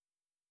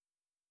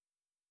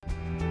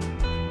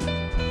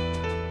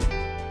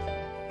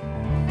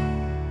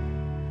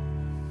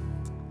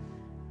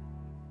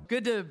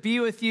Good to be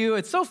with you.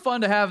 It's so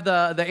fun to have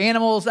the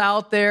animals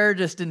out there,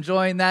 just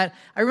enjoying that.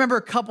 I remember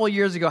a couple of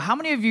years ago, how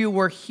many of you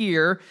were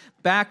here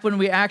back when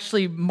we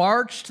actually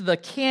marched the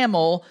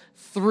camel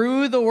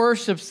through the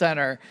worship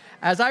center?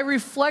 As I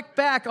reflect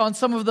back on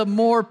some of the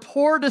more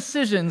poor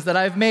decisions that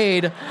I've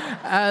made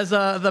as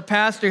the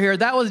pastor here,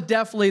 that was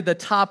definitely the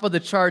top of the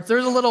charts.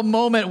 There's a little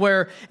moment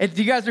where, do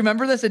you guys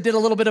remember this? It did a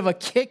little bit of a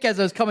kick as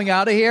I was coming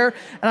out of here.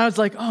 And I was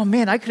like, oh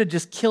man, I could have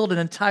just killed an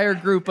entire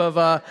group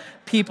of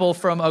people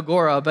from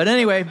Agora. But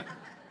anyway,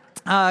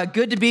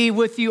 good to be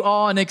with you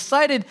all and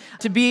excited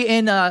to be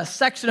in a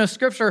section of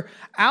scripture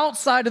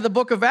outside of the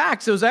book of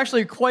Acts. It was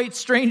actually quite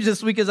strange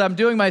this week as I'm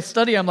doing my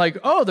study. I'm like,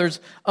 oh,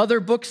 there's other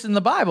books in the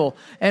Bible.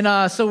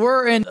 And so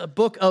we're in the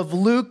book of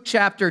Luke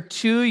chapter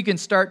 2. You can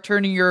start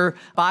turning your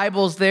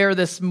Bibles there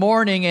this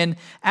morning. And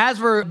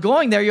as we're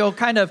going there, you'll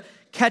kind of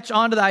catch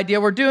on to the idea.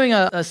 We're doing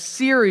a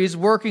series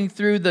working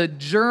through the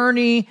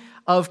journey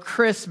of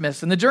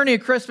Christmas. And the journey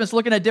of Christmas,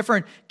 looking at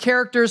different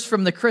characters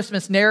from the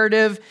Christmas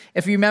narrative.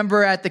 If you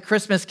remember at the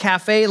Christmas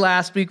Cafe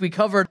last week, we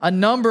covered a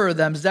number of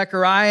them: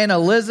 Zechariah and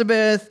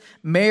Elizabeth,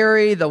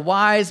 Mary, the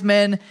wise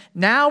men.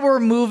 Now we're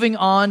moving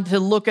on to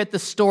look at the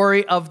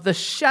story of the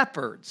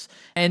shepherds.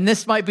 And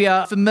this might be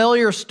a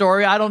familiar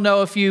story. I don't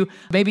know if you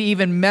maybe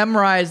even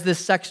memorized this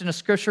section of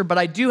scripture, but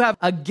I do have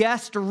a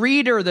guest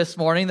reader this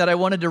morning that I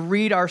wanted to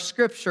read our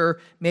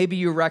scripture. Maybe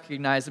you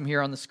recognize him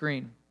here on the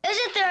screen.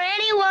 Isn't there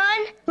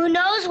anyone who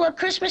knows what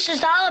Christmas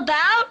is all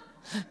about?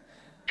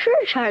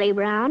 Sure, Charlie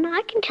Brown.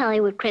 I can tell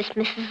you what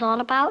Christmas is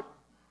all about.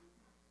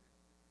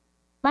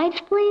 Lights,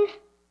 please.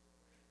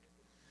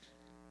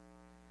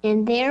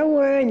 And there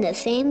were in the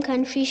same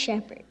country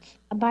shepherds,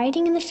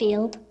 abiding in the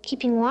field,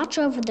 keeping watch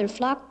over their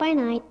flock by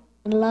night.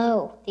 And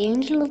lo, the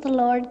angel of the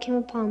Lord came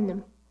upon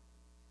them.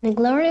 And the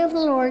glory of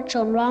the Lord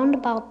shone round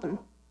about them.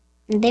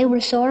 And they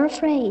were sore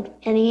afraid.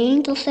 And the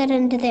angel said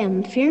unto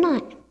them, Fear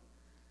not.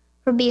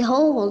 For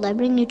behold, I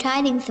bring you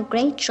tidings of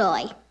great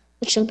joy,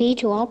 which shall be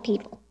to all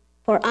people.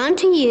 For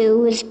unto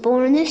you is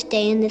born this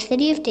day in the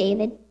city of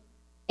David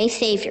a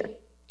Savior,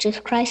 which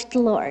is Christ the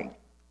Lord.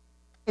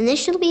 And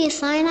this shall be a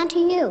sign unto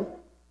you.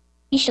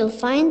 Ye shall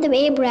find the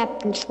babe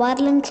wrapped in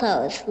swaddling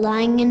clothes,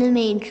 lying in a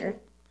manger.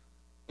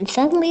 And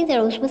suddenly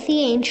there was with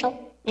the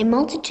angel a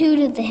multitude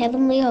of the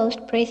heavenly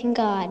host praising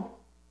God,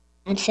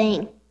 and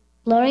saying,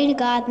 Glory to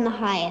God in the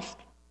highest,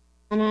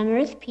 and on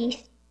earth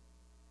peace,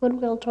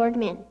 goodwill toward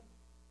men.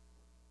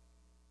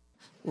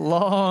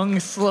 Long,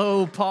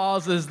 slow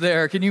pauses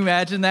there. Can you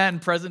imagine that in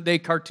present-day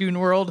cartoon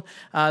world?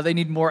 They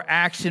need more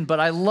action, but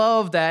I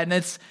love that. And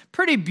it's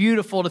pretty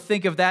beautiful to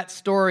think of that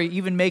story,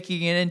 even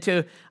making it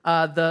into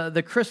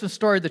the Christmas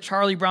story, the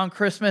Charlie Brown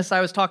Christmas. I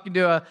was talking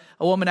to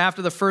a woman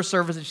after the first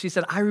service, and she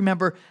said, I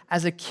remember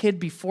as a kid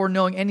before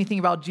knowing anything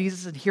about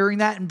Jesus and hearing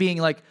that and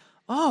being like,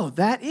 oh,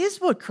 that is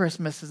what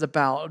Christmas is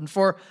about. And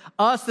for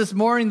us this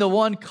morning, the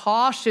one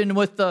caution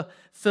with the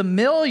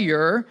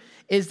familiar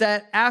is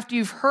that after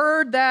you've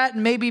heard that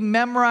and maybe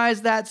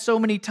memorized that so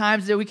many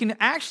times that we can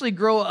actually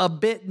grow a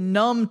bit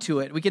numb to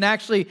it. We can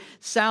actually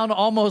sound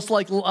almost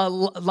like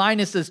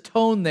Linus's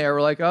tone there.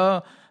 We're like,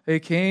 oh, he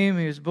came,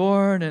 he was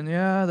born, and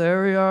yeah,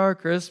 there we are,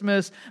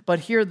 Christmas. But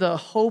here the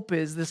hope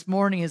is this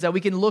morning is that we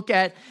can look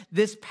at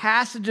this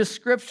passage of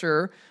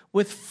Scripture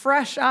with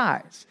fresh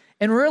eyes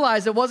and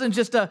realize it wasn't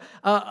just an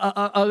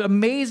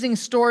amazing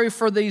story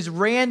for these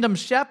random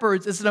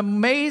shepherds. It's an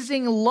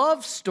amazing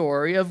love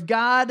story of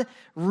God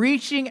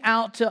reaching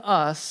out to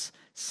us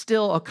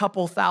still a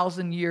couple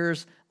thousand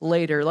years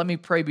later. Let me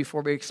pray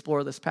before we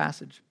explore this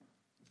passage.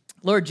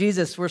 Lord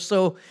Jesus, we're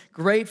so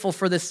grateful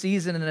for this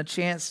season and a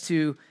chance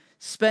to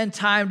spend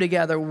time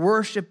together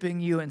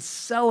worshiping you and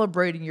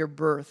celebrating your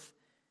birth.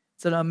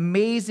 It's an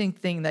amazing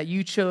thing that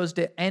you chose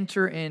to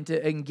enter in,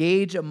 to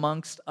engage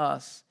amongst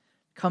us.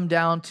 Come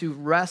down to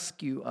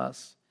rescue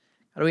us.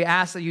 God, we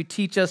ask that you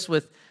teach us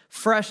with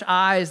fresh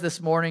eyes this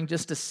morning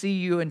just to see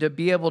you and to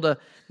be able to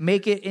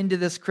make it into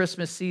this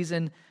Christmas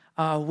season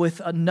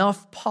with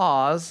enough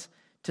pause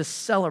to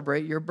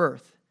celebrate your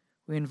birth.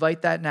 We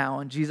invite that now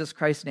in Jesus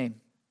Christ's name.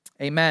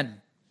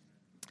 Amen.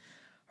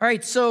 All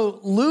right, so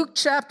Luke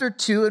chapter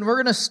 2, and we're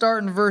going to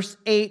start in verse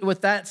 8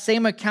 with that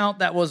same account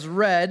that was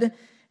read.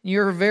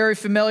 You're very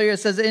familiar. It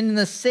says, in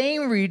the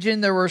same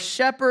region, there were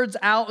shepherds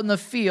out in the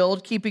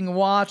field, keeping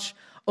watch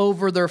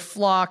over their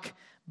flock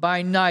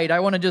by night.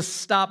 I want to just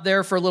stop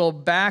there for a little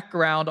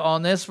background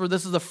on this, for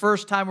this is the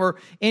first time we're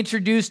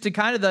introduced to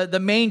kind of the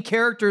main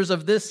characters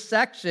of this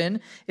section,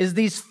 is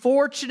these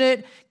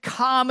fortunate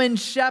common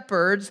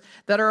shepherds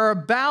that are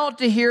about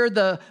to hear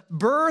the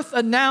birth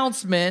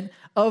announcement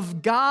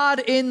of God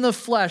in the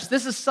flesh.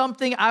 This is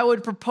something I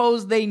would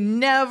propose they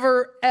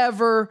never,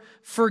 ever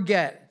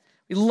forget.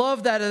 We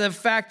love that, and the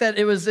fact that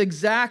it was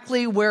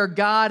exactly where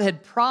God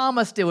had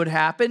promised it would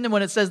happen. And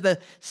when it says the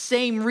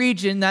same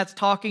region, that's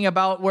talking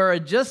about where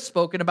it just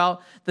spoken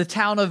about the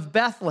town of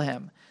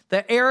Bethlehem,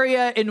 the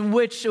area in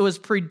which it was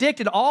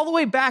predicted all the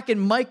way back in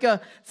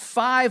Micah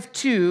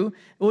 5:2, it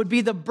would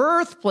be the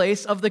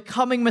birthplace of the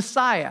coming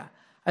Messiah.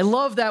 I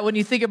love that when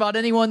you think about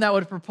anyone that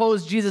would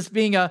propose Jesus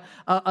being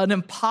an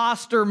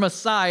imposter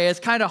Messiah. It's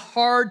kind of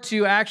hard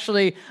to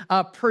actually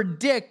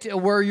predict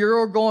where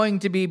you're going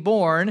to be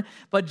born.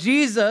 But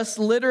Jesus,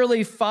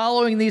 literally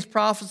following these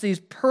prophecies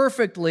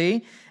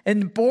perfectly,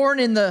 and born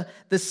in the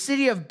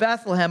city of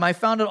Bethlehem. I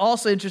found it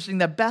also interesting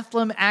that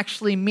Bethlehem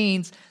actually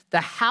means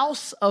the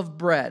house of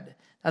bread.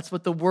 That's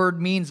what the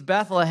word means,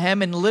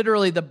 Bethlehem, and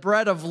literally the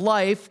bread of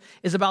life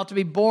is about to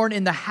be born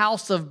in the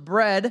house of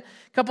bread. A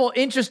couple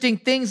interesting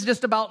things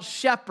just about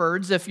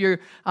shepherds, if you're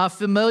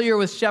familiar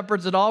with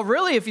shepherds at all.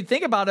 Really, if you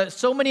think about it,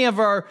 so many of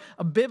our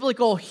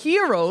biblical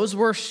heroes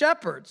were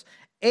shepherds.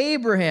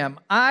 Abraham,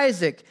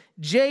 Isaac,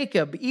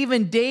 Jacob,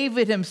 even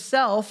David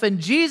himself,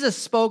 and Jesus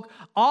spoke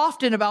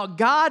often about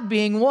God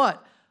being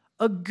what?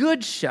 A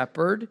good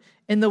shepherd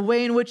in the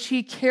way in which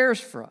he cares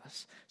for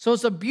us. So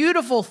it's a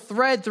beautiful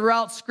thread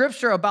throughout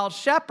Scripture about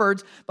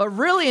shepherds, but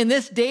really in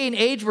this day and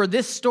age where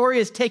this story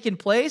is taking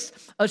place,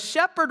 a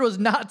shepherd was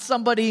not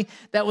somebody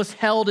that was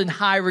held in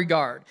high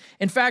regard.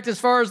 In fact, as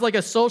far as like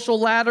a social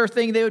ladder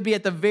thing, they would be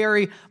at the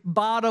very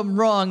bottom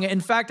rung.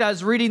 In fact, I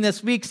was reading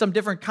this week some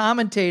different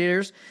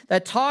commentators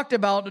that talked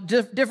about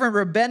different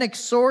rabbinic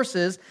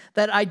sources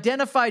that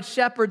identified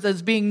shepherds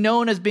as being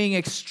known as being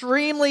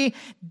extremely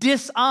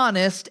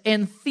dishonest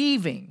and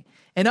thieving.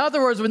 In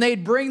other words, when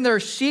they'd bring their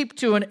sheep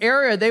to an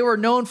area, they were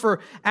known for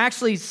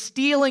actually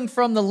stealing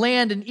from the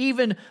land, and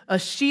even a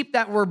sheep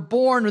that were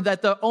born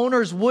that the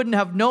owners wouldn't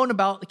have known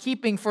about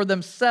keeping for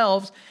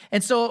themselves.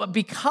 And so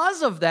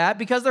because of that,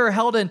 because they were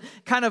held in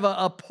kind of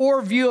a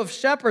poor view of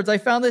shepherds, I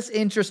found this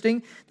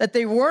interesting, that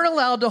they weren't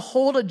allowed to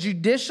hold a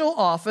judicial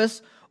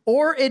office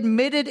or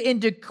admitted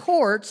into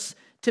courts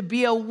to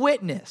be a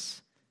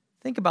witness.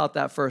 Think about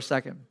that for a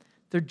second.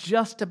 They're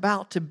just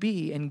about to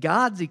be, in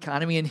God's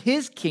economy, in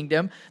his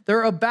kingdom,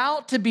 they're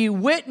about to be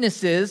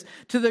witnesses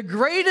to the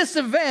greatest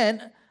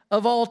event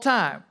of all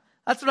time.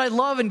 That's what I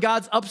love in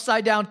God's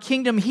upside-down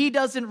kingdom. He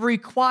doesn't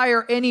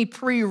require any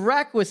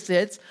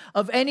prerequisites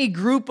of any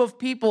group of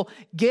people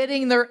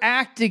getting their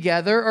act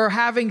together or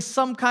having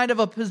some kind of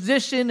a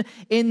position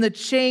in the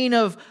chain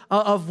of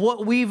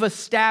what we've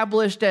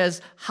established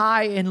as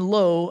high and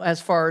low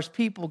as far as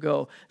people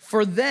go.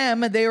 For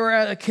them, they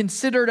were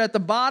considered at the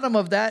bottom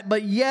of that,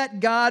 but yet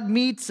God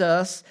meets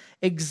us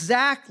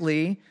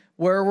exactly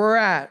where we're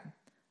at.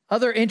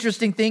 Other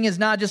interesting thing is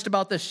not just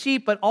about the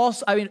sheep, but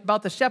also,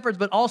 about the shepherds,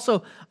 but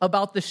also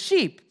about the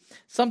sheep.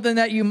 Something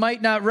that you might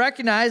not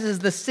recognize is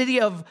the city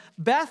of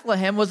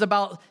Bethlehem was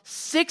about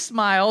 6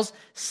 miles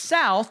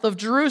south of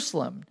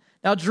Jerusalem.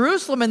 Now,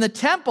 Jerusalem and the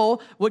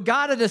temple, what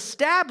God had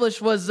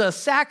established was a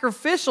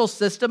sacrificial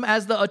system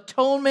as the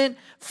atonement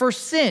for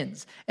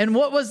sins. And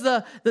what was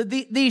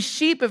these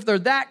sheep, if they're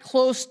that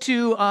close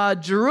to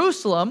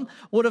Jerusalem,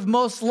 would have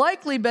most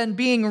likely been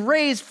being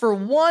raised for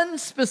one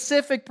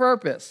specific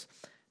purpose: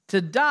 to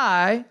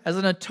die as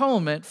an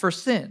atonement for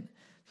sin.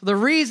 So the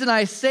reason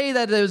I say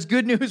that it was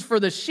good news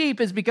for the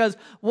sheep is because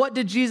what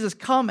did Jesus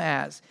come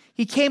as?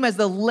 He came as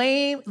the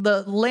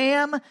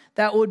lamb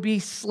that would be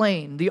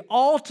slain, the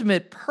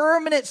ultimate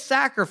permanent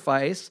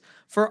sacrifice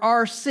for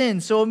our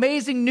sins. So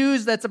amazing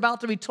news that's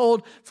about to be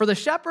told for the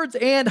shepherds,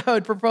 and I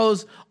would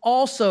propose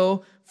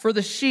also for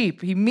the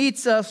sheep. He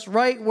meets us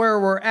right where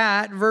we're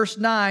at, verse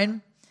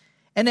 9.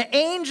 And the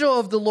angel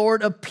of the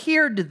Lord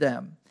appeared to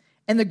them,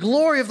 and the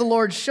glory of the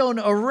Lord shone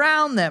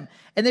around them,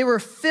 and they were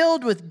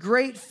filled with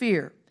great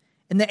fear.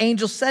 And the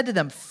angel said to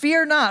them,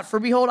 "Fear not, for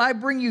behold, I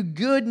bring you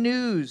good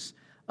news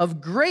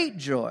of great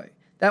joy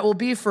that will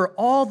be for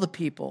all the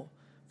people.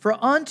 For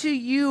unto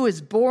you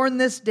is born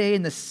this day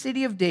in the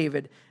city of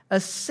David a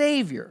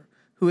Savior,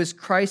 who is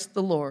Christ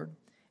the Lord.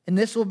 And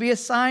this will be a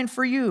sign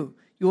for you.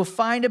 You will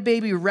find a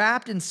baby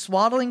wrapped in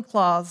swaddling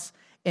cloths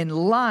and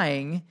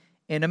lying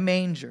in a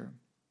manger."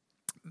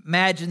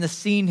 Imagine the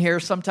scene here.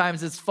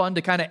 Sometimes it's fun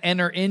to kind of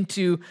enter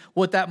into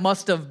what that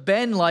must have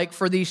been like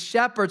for these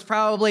shepherds,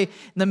 probably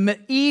in the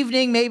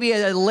evening, maybe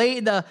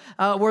late,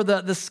 where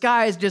the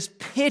sky is just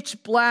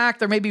pitch black.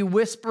 They're maybe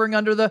whispering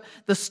under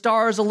the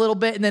stars a little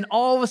bit, and then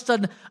all of a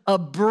sudden, a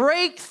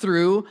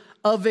breakthrough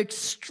of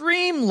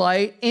extreme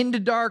light into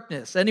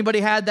darkness.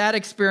 Anybody had that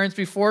experience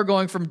before,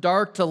 going from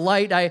dark to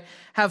light? I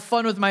have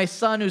fun with my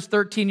son who's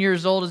 13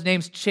 years old. His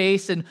name's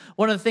Chase, and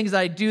one of the things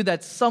I do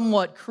that's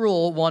somewhat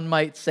cruel, one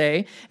might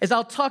say, is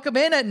I'll tuck him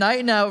in at night,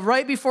 and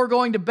right before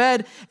going to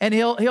bed, and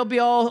he'll be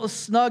all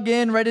snug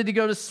in, ready to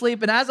go to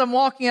sleep. And as I'm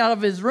walking out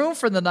of his room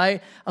for the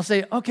night, I'll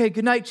say, "Okay,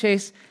 good night,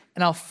 Chase,"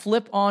 and I'll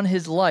flip on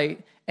his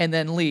light and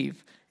then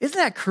leave. Isn't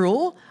that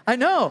cruel? I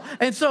know.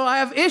 And so I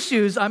have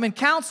issues. I'm in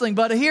counseling,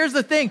 but here's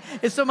the thing.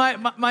 Is so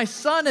my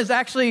son has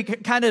actually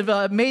kind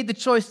of made the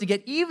choice to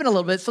get even a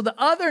little bit. So the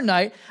other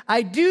night,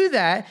 I do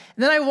that,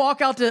 and then I walk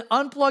out to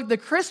unplug the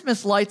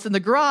Christmas lights in the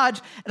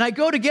garage, and I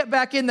go to get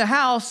back in the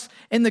house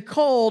in the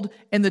cold,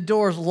 and the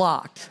door's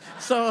locked.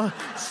 So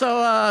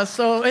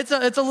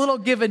it's a little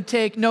give and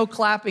take, no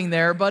clapping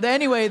there. But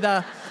anyway,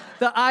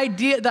 the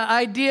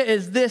idea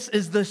is this,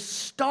 is the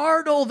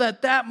startle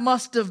that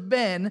must have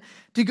been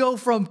to go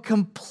from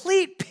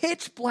complete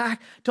pitch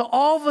black to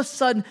all of a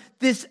sudden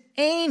this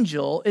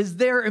angel is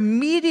there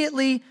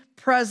immediately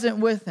present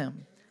with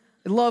him.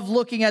 I love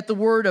looking at the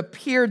word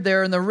appeared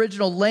there in the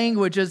original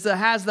language as it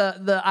has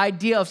the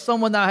idea of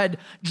someone that had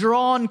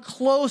drawn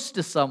close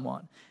to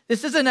someone.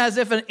 This isn't as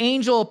if an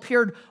angel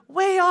appeared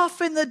way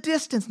off in the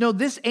distance. No,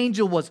 this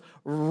angel was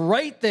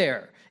right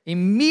there,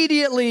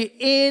 immediately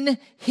in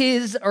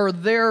his or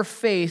their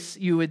face,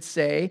 you would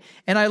say.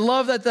 And I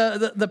love that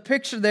the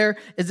picture there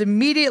is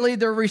immediately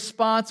their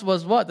response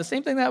was what? The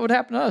same thing that would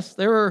happen to us.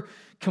 They were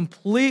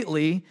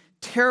completely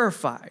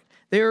terrified.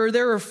 They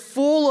were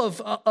full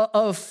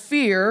of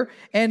fear,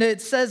 and it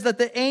says that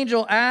the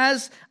angel,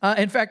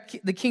 in fact,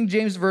 the King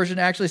James Version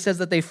actually says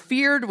that they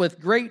feared with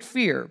great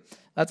fear.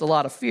 That's a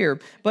lot of fear.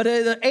 But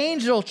the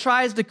angel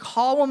tries to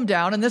calm them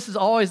down, and this is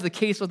always the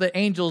case with the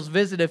angel's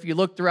visit. If you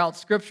look throughout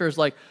Scripture, it's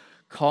like,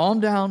 calm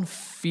down,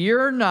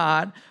 fear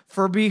not,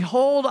 for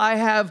behold, I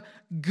have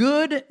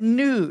good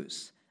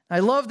news. I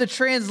love the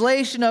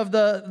translation of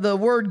the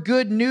word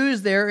good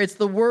news there. It's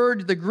the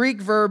Greek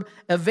verb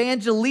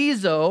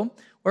evangelizo,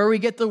 where we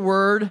get the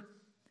word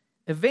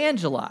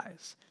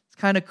evangelize. It's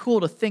kind of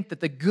cool to think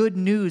that the good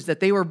news that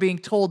they were being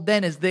told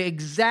then is the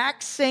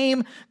exact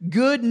same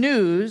good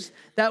news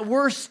that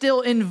we're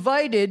still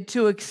invited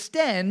to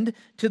extend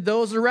to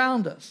those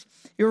around us.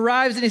 He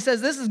arrives and he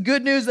says, this is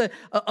good news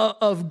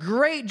of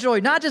great joy,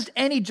 not just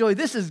any joy.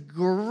 This is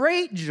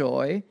great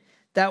joy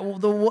that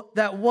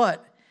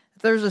what?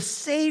 There's a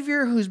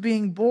Savior who's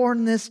being born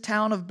in this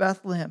town of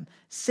Bethlehem.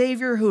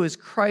 Savior who is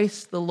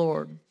Christ the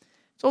Lord.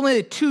 It's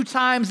only 2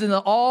 times in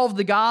all of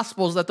the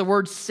Gospels that the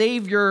word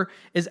Savior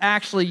is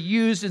actually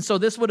used. And so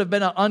this would have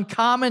been an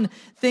uncommon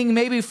thing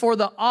maybe for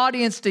the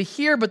audience to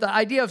hear. But the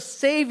idea of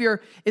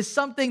Savior is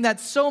something that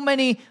so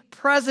many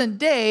present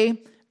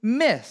day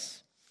miss.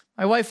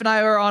 My wife and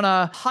I were on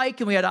a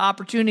hike, and we had an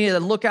opportunity to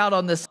look out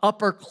on this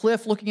upper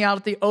cliff looking out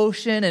at the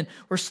ocean. And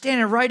we're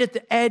standing right at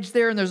the edge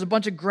there, and there's a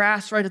bunch of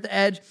grass right at the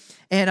edge.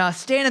 And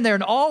standing there,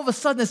 and all of a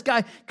sudden, this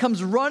guy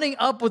comes running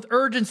up with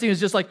urgency.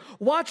 He's just like,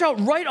 watch out,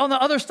 right on the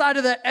other side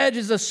of the edge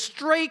is a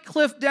straight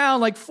cliff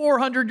down, like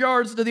 400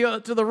 yards to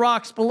the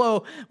rocks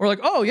below. We're like,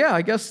 oh, yeah,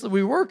 I guess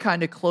we were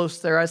kind of close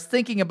there. I was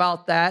thinking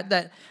about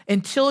that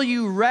until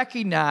you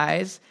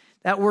recognize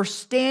that we're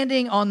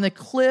standing on the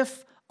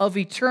cliff of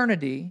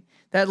eternity,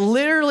 that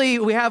literally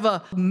we have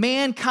a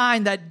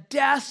mankind that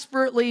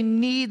desperately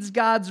needs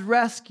God's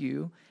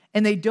rescue,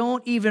 and they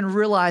don't even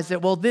realize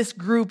that, well, this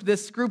group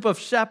of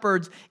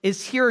shepherds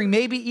is hearing,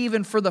 maybe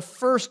even for the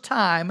first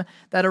time,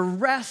 that a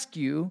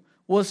rescue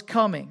was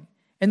coming.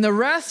 And the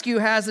rescue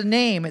has a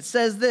name. It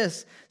says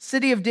this,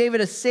 City of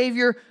David, a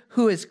Savior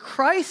who is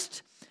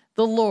Christ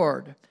the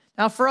Lord.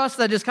 Now, for us,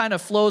 that just kind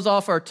of flows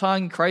off our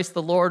tongue, Christ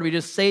the Lord. We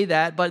just say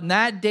that. But in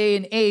that day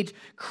and age,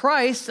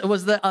 Christ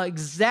was the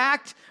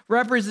exact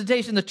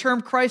representation. The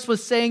term Christ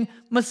was saying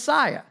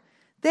Messiah.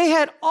 They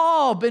had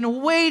all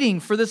been waiting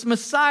for this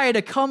Messiah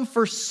to come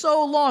for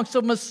so long.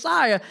 So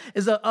Messiah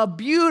is a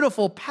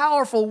beautiful,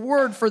 powerful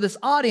word for this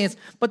audience.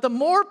 But the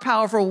more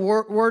powerful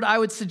word I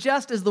would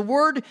suggest is the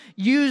word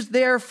used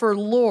there for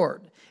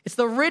Lord. It's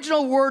the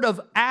original word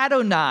of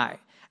Adonai.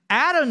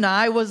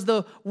 Adonai was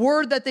the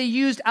word that they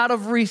used out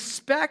of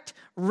respect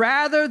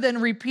rather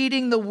than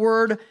repeating the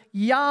word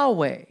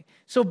Yahweh.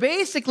 So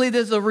basically,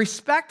 there's a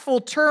respectful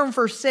term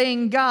for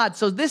saying God.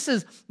 So this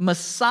is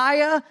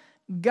Messiah,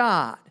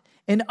 God.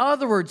 In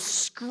other words,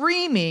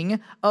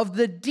 screaming of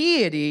the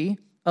deity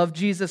of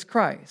Jesus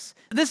Christ.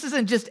 This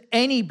isn't just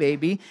any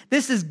baby.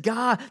 This is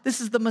God.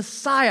 This is the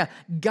Messiah.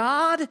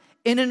 God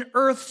in an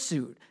earth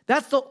suit.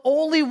 That's the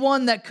only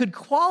one that could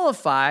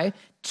qualify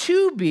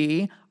to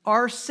be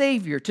our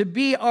Savior, to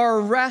be our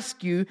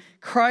rescue,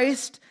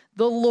 Christ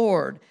the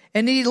Lord.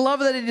 And he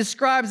loved that he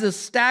describes as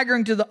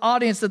staggering to the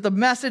audience that the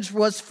message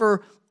was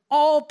for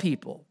all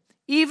people.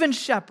 Even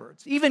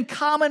shepherds, even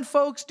common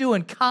folks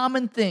doing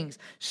common things.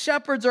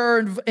 Shepherds are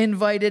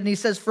invited, and he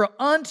says, for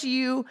unto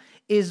you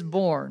is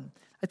born.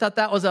 I thought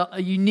that was a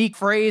unique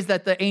phrase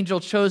that the angel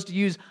chose to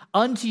use.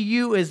 Unto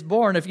you is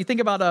born. If you think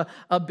about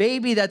a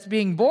baby that's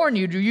being born,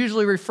 you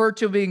usually refer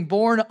to being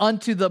born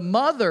unto the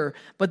mother.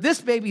 But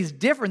this baby's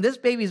different. This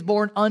baby's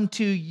born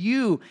unto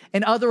you.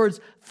 In other words,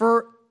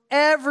 for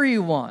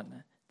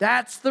everyone.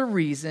 That's the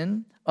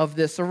reason of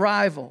this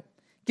arrival.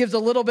 Gives a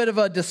little bit of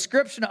a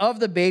description of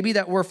the baby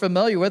that we're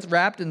familiar with,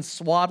 wrapped in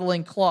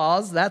swaddling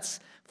cloths. That's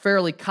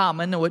fairly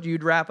common, what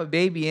you'd wrap a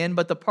baby in.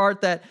 But the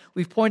part that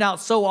we point out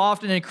so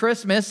often in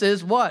Christmas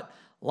is what?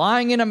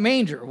 Lying in a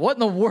manger. What in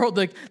the world?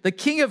 The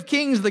King of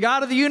Kings, the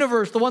God of the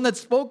universe, the one that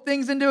spoke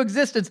things into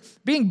existence,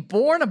 being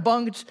born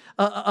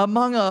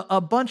among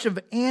a bunch of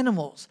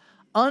animals.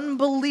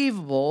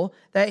 Unbelievable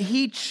that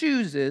he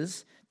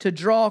chooses to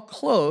draw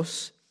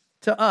close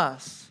to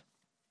us.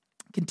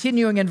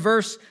 Continuing in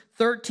verse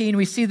 13,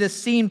 we see this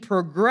scene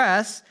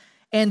progress,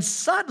 and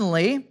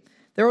suddenly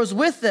there was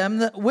with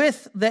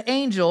the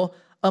angel,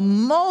 a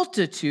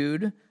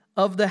multitude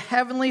of the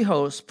heavenly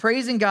hosts,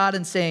 praising God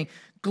and saying,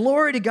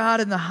 Glory to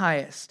God in the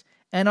highest,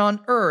 and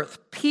on earth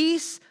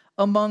peace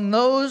among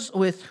those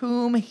with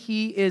whom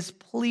he is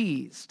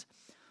pleased.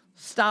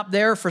 Stop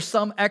there for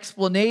some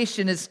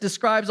explanation. It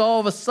describes all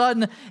of a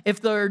sudden,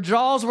 if their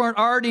jaws weren't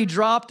already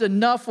dropped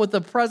enough with the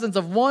presence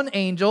of one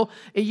angel,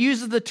 it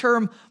uses the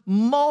term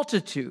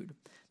multitude.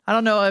 I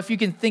don't know if you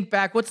can think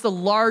back, what's the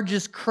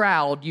largest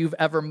crowd you've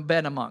ever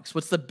been amongst?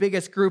 What's the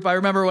biggest group? I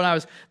remember when I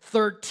was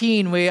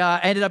 13, we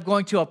ended up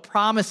going to a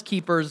Promise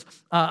Keepers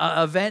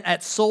event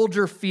at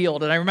Soldier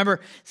Field. And I remember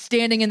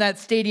standing in that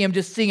stadium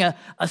just seeing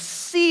a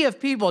sea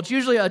of people. It's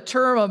usually a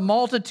term of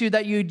multitude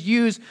that you'd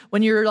use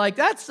when you're like,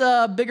 that's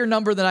a bigger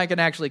number than I can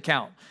actually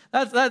count.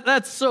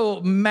 That's so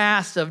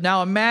massive.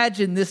 Now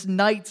imagine this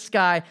night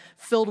sky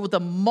filled with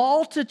a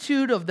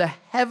multitude of the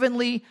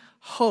heavenly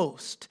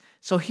host.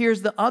 So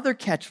here's the other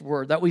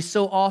catchword that we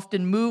so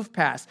often move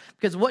past.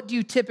 Because what do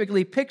you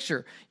typically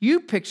picture?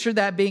 You picture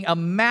that being a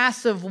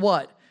massive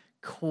what?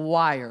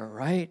 Choir,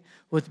 right?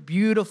 With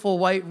beautiful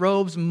white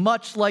robes,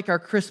 much like our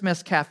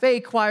Christmas cafe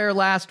choir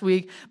last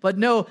week. But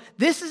no,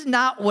 this is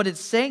not what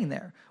it's saying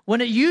there. When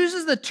it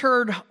uses the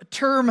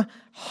term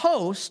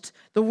host,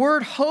 the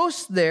word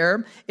host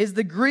there is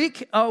the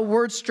Greek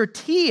word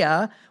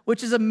strateia,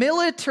 which is a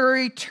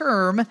military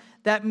term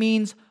that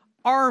means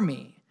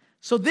army.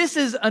 So this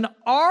is an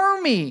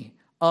army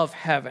of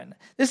heaven.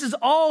 This is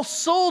all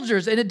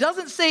soldiers, and it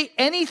doesn't say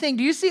anything.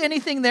 Do you see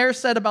anything there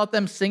said about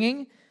them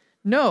singing?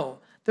 No,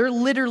 they're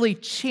literally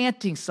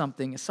chanting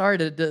something. Sorry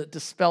to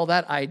dispel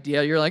that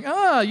idea. You're like,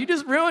 you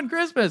just ruined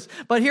Christmas.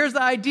 But here's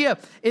the idea,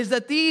 is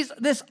that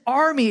this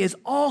army is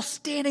all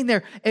standing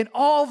there in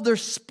all of their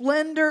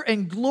splendor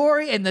and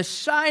glory, and the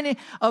shining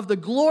of the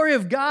glory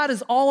of God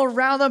is all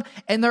around them,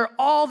 and they're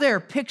all there.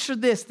 Picture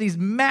this, these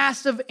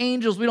massive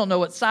angels. We don't know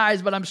what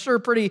size, but I'm sure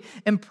pretty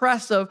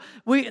impressive.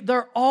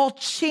 They're all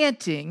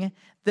chanting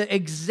the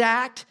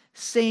exact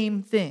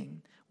same thing.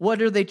 What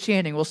are they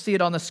chanting? We'll see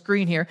it on the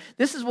screen here.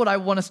 This is what I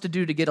want us to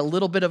do to get a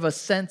little bit of a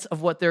sense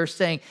of what they're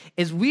saying,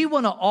 is we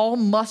want to all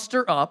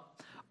muster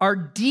up our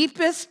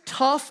deepest,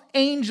 tough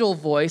angel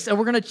voice, and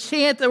we're going to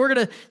chant, and we're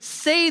going to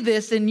say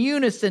this in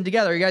unison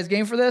together. Are you guys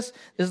game for this?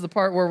 This is the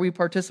part where we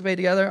participate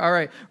together. All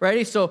right,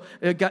 ready? So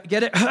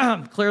get it,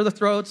 clear the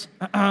throats,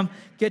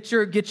 get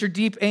your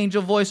deep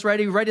angel voice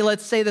ready. Ready,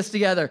 let's say this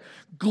together.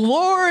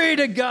 Glory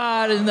to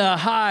God in the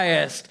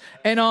highest,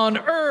 and on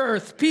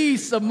earth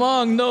peace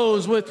among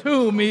those with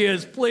whom he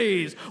is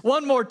pleased.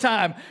 One more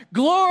time.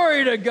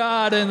 Glory to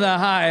God in the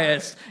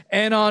highest,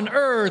 and on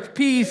earth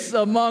peace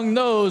among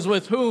those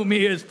with whom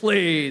he is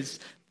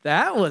pleased.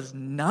 That was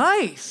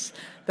nice.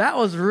 That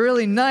was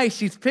really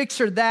nice. You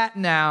picture that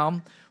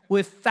now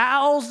with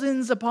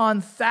thousands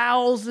upon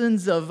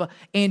thousands of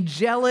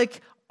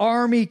angelic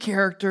army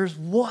characters,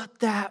 what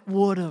that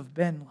would have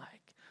been like.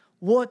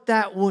 What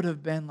that would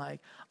have been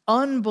like.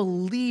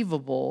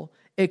 Unbelievable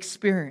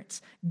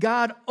experience.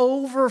 God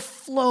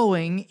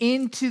overflowing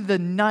into the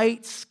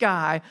night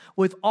sky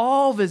with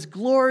all of his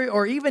glory,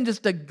 or even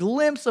just a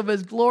glimpse of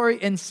his glory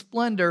and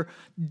splendor,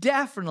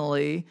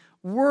 definitely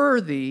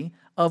worthy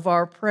of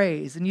our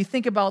praise. And you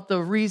think about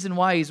the reason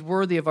why he's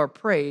worthy of our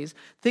praise.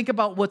 Think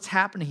about what's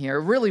happening here.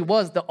 It really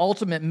was the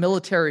ultimate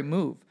military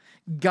move.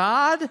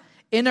 God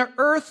in an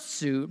earth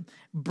suit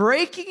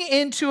breaking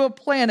into a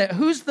planet.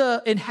 Who's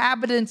the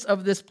inhabitants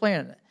of this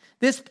planet?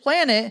 This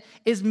planet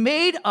is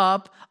made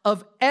up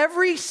of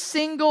every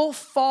single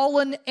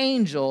fallen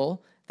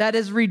angel that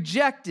has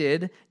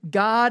rejected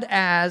God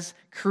as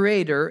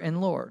creator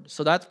and Lord.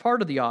 So that's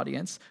part of the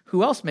audience.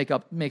 Who else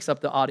makes up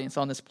the audience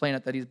on this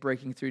planet that he's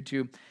breaking through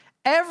to?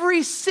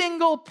 Every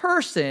single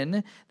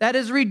person that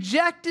has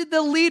rejected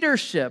the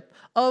leadership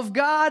of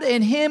God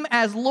and him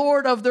as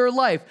Lord of their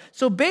life.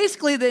 So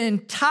basically the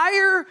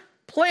entire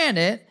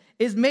planet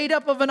is made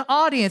up of an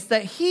audience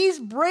that he's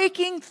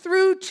breaking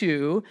through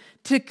to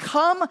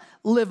come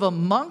live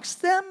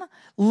amongst them,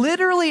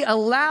 literally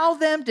allow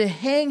them to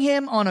hang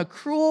him on a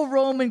cruel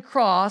Roman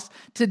cross,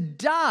 to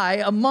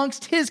die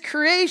amongst his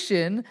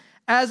creation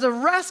as a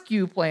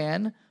rescue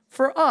plan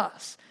for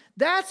us.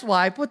 That's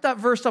why, put that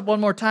verse up one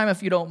more time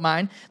if you don't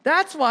mind.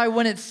 That's why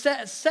when it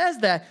says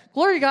that,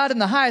 glory to God in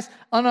the highest,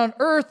 and on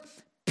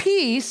earth,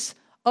 peace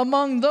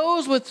among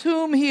those with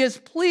whom he is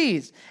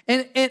pleased.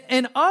 And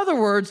in other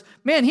words,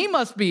 man, he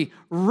must be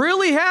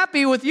really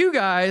happy with you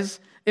guys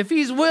if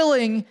he's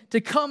willing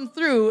to come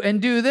through and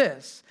do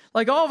this.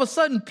 Like all of a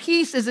sudden,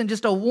 peace isn't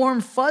just a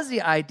warm,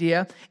 fuzzy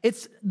idea.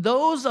 It's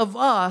those of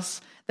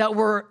us that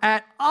were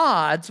at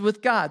odds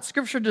with God.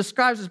 Scripture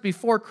describes us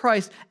before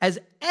Christ as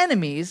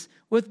enemies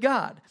with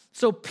God.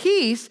 So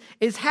peace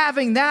is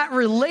having that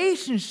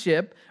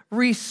relationship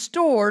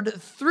restored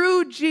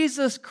through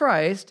Jesus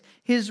Christ,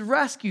 his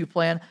rescue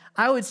plan.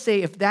 I would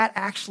say if that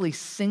actually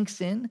sinks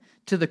in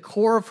to the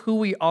core of who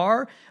we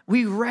are,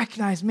 we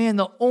recognize, man,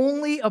 the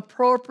only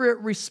appropriate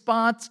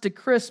response to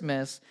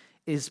Christmas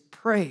is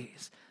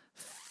praise.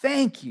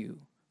 Thank you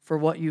for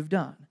what you've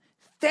done.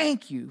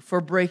 Thank you for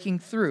breaking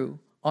through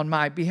on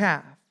my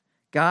behalf.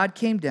 God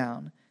came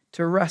down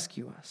to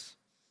rescue us.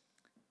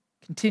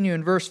 Continue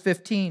in verse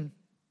 15.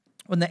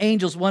 When the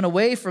angels went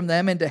away from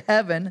them into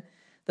heaven,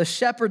 the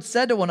shepherds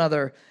said to one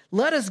another,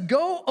 "Let us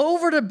go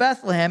over to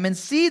Bethlehem and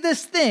see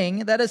this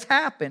thing that has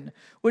happened,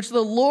 which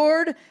the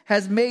Lord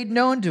has made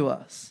known to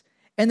us."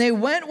 And they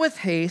went with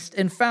haste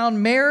and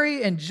found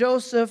Mary and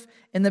Joseph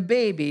and the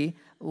baby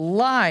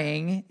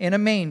lying in a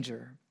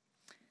manger.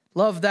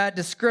 Love that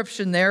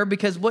description there,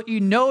 because what you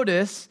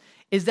notice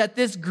is that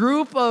this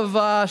group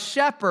of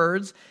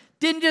shepherds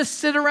didn't just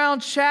sit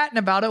around chatting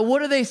about it.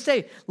 What do they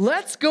say?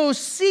 Let's go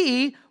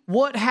see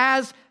what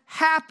has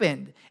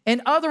happened.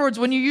 In other words,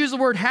 when you use the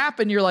word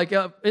happen, you're like,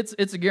 it's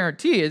a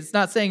guarantee. It's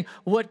not saying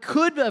what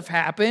could have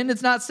happened.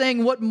 It's not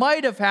saying what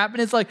might have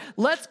happened. It's like,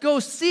 let's go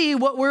see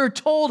what we're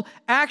told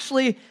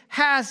actually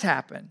has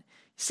happened.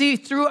 See,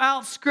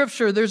 throughout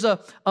Scripture, there's a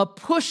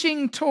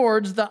pushing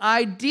towards the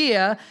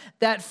idea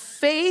that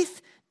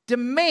faith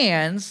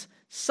demands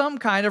some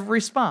kind of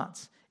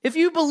response. If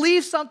you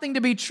believe something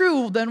to be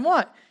true, then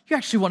what? You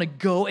actually want to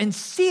go and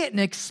see it and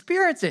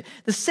experience it.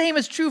 The same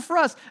is true for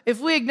us. If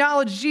we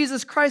acknowledge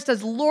Jesus Christ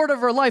as Lord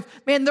of our life,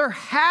 man, there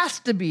has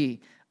to be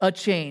a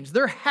change.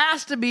 There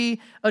has to be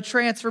a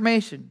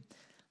transformation.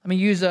 Let me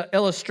use an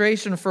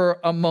illustration for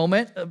a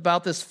moment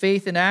about this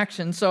faith in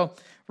action. So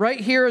right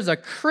here is a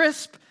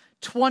crisp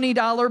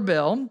 $20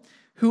 bill.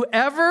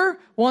 Whoever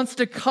wants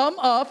to come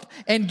up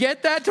and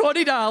get that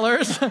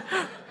 $20,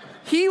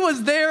 he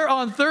was there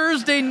on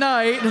Thursday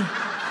night.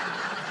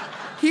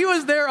 He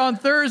was there on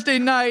Thursday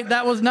night.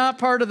 That was not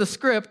part of the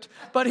script.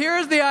 But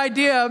here's the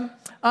idea.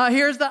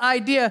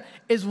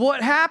 Is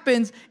what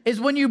happens is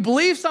when you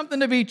believe something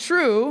to be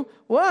true,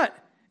 what?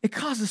 It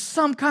causes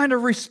some kind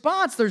of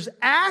response. There's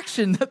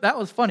action. That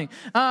was funny.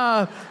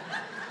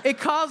 It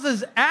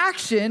causes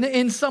action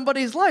in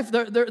somebody's life.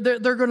 They're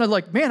going to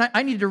like, man,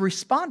 I need to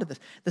respond to this.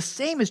 The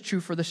same is true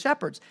for the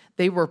shepherds.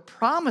 They were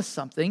promised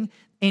something.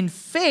 In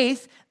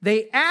faith,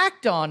 they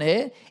act on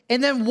it.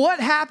 And then what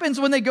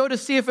happens when they go to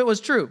see if it was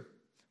true?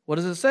 What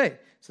does it say? It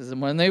says,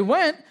 and when they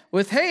went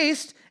with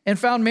haste and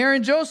found Mary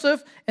and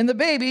Joseph and the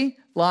baby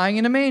lying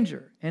in a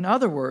manger. In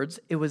other words,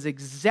 it was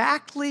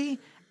exactly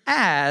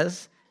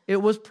as it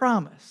was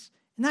promised.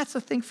 And that's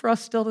the thing for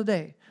us still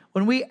today.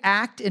 When we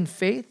act in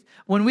faith,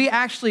 when we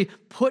actually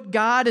put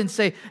God and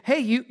say, hey,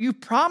 you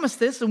promised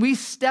this, and we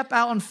step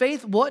out in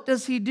faith, what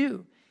does he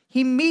do?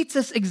 He meets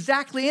us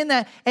exactly in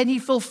that, and he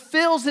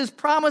fulfills his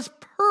promise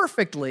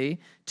perfectly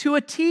to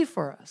a T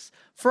for us.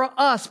 For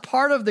us,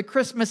 part of the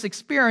Christmas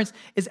experience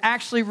is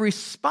actually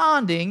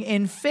responding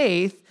in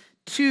faith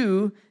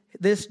to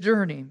this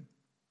journey.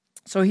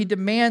 So he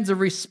demands a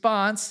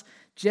response.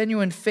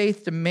 Genuine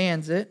faith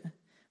demands it.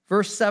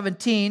 Verse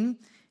 17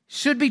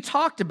 should be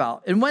talked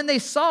about. And when they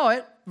saw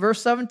it,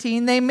 verse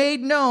 17, they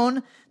made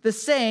known the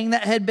saying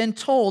that had been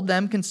told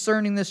them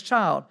concerning this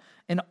child.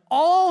 And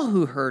all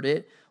who heard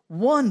it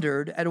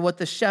wondered at what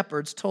the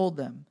shepherds told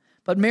them.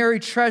 But Mary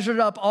treasured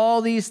up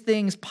all these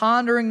things,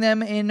 pondering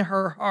them in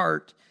her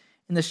heart.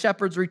 And the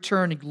shepherds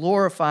returned,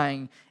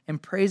 glorifying and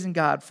praising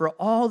God for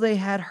all they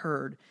had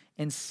heard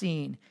and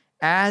seen,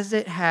 as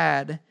it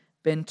had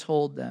been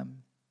told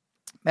them.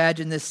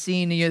 Imagine this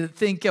scene. You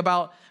think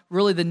about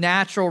really the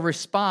natural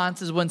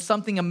response is when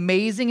something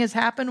amazing has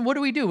happened. What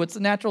do? What's the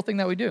natural thing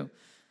that we do?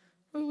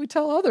 We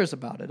tell others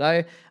about it.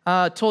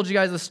 I told you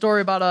guys a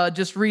story about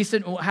just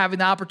recent having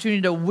the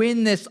opportunity to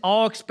win this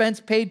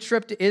all-expense-paid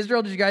trip to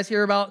Israel. Did you guys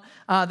hear about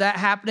that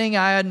happening?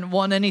 I hadn't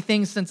won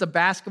anything since a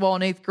basketball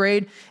in 8th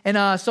grade.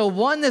 And so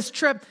won this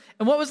trip.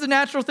 And what was the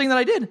natural thing that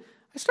I did?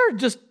 I started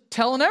just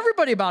telling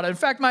everybody about it. In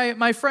fact,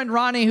 my friend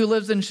Ronnie, who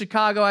lives in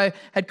Chicago, I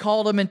had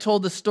called him and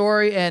told the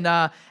story, and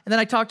then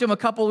I talked to him a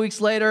couple of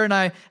weeks later, and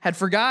I had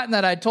forgotten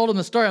that I told him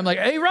the story. I'm like,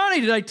 hey, Ronnie,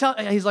 did I tell?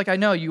 He's like, I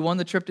know, you won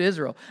the trip to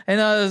Israel.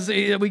 And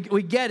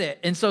we get it.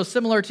 And so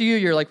similar to you,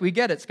 you're like, we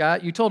get it,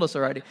 Scott. You told us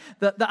already.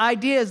 The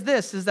idea is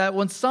this, is that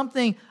when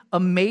something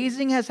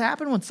amazing has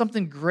happened, when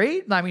something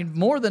great, I mean,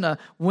 more than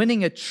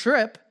winning a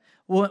trip,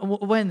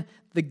 when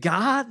the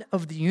God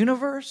of the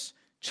universe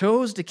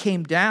chose to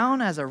came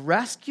down as a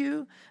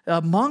rescue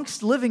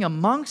living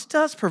amongst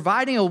us,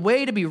 providing a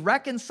way to be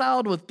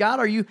reconciled with God.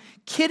 Are you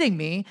kidding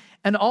me?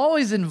 And all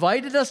he's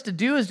invited us to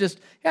do is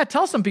just,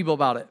 tell some people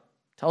about it.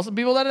 Tell some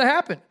people that it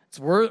happened.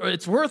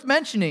 It's worth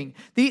mentioning.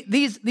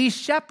 These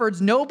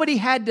shepherds, nobody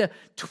had to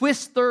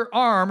twist their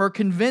arm or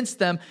convince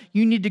them,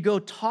 you need to go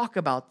talk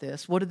about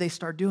this. What did they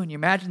start doing? You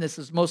imagine this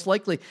is most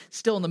likely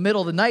still in the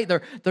middle of the night.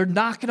 They're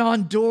knocking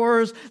on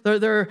doors.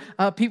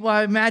 People,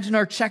 I imagine,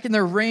 are checking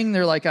their ring.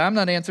 They're like, I'm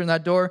not answering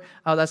that door.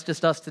 Oh, that's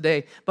just us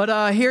today.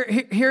 But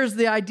here's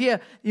the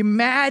idea.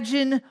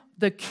 Imagine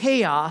the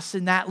chaos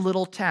in that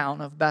little town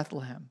of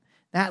Bethlehem.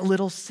 That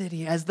little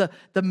city, as the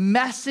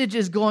message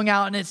is going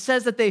out, and it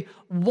says that they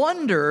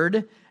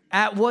wondered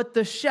at what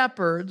the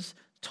shepherds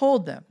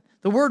told them.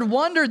 The word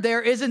wondered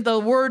there isn't the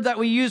word that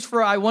we use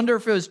for I wonder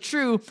if it was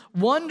true.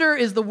 Wonder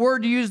is the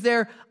word used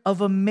there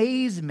of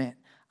amazement.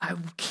 I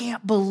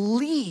can't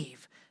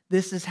believe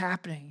this is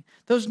happening.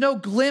 There's no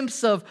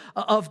glimpse of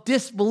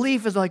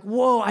disbelief. It's like,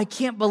 whoa, I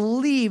can't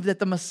believe that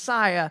the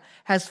Messiah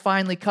has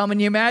finally come.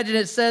 And you imagine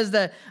it says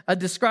that,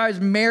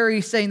 describes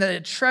Mary saying that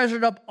it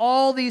treasured up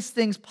all these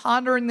things,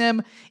 pondering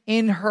them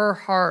in her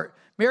heart.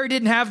 Mary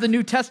didn't have the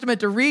New Testament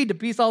to read to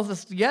piece all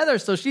this together,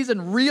 so she's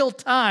in real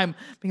time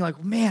being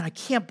like, man, I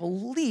can't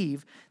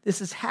believe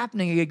this is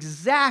happening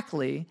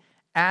exactly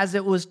as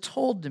it was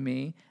told to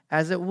me,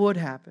 as it would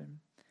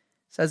happen.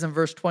 It says in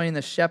verse 20,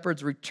 the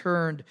shepherds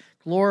returned,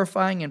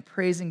 glorifying and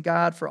praising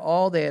God for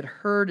all they had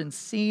heard and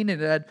seen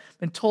and had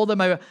been told them.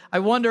 I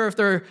wonder if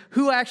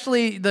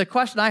the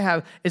question I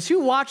have is who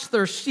watched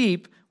their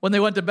sheep when they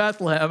went to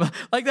Bethlehem?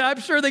 Like, I'm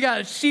sure they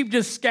got sheep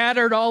just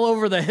scattered all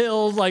over the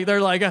hills. Like,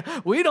 they're like,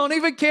 we don't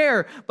even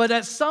care. But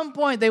at some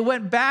point, they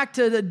went back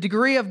to the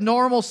degree of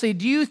normalcy.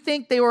 Do you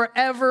think they were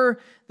ever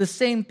the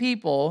same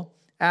people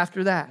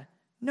after that?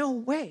 No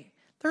way.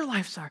 Their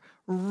lives are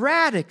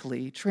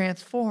radically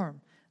transformed.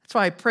 That's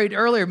why I prayed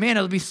earlier, man,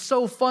 it'll be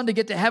so fun to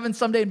get to heaven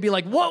someday and be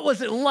like, what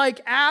was it like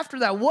after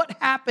that? What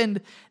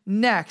happened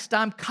next?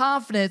 I'm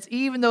confident,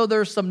 even though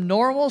there's some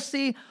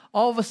normalcy,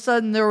 all of a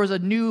sudden there was a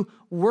new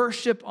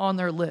worship on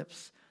their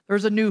lips.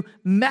 There's a new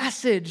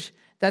message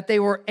that they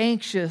were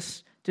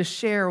anxious to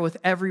share with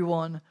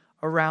everyone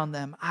around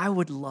them. I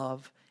would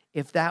love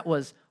if that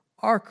was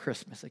our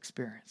Christmas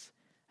experience.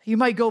 You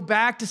might go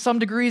back to some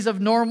degrees of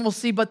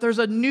normalcy, but there's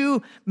a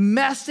new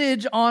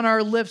message on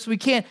our lips. We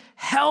can't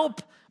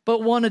help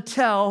but want to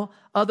tell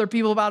other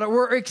people about it.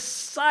 We're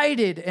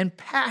excited and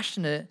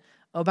passionate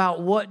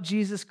about what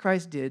Jesus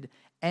Christ did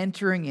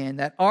entering in,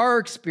 that our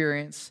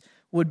experience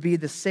would be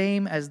the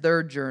same as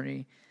their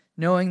journey,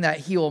 knowing that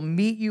he will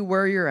meet you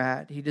where you're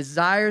at. He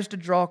desires to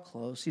draw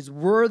close. He's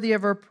worthy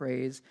of our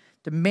praise,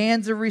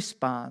 demands a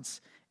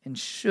response, and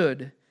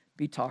should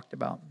be talked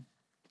about.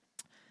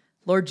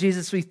 Lord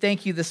Jesus, we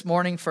thank you this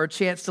morning for a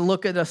chance to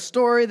look at a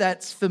story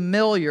that's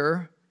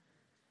familiar.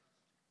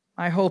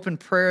 My hope and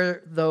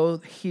prayer, though,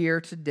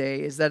 here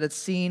today is that it's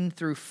seen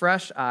through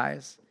fresh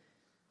eyes,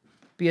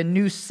 be a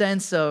new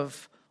sense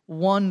of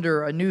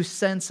wonder, a new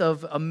sense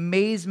of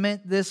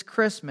amazement this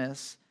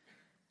Christmas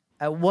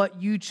at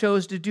what you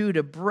chose to do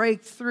to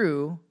break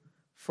through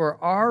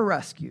for our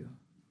rescue.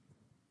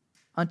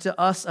 Unto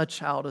us a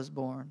child is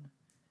born.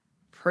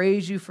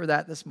 Praise you for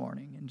that this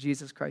morning. In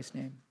Jesus Christ's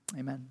name,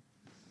 amen.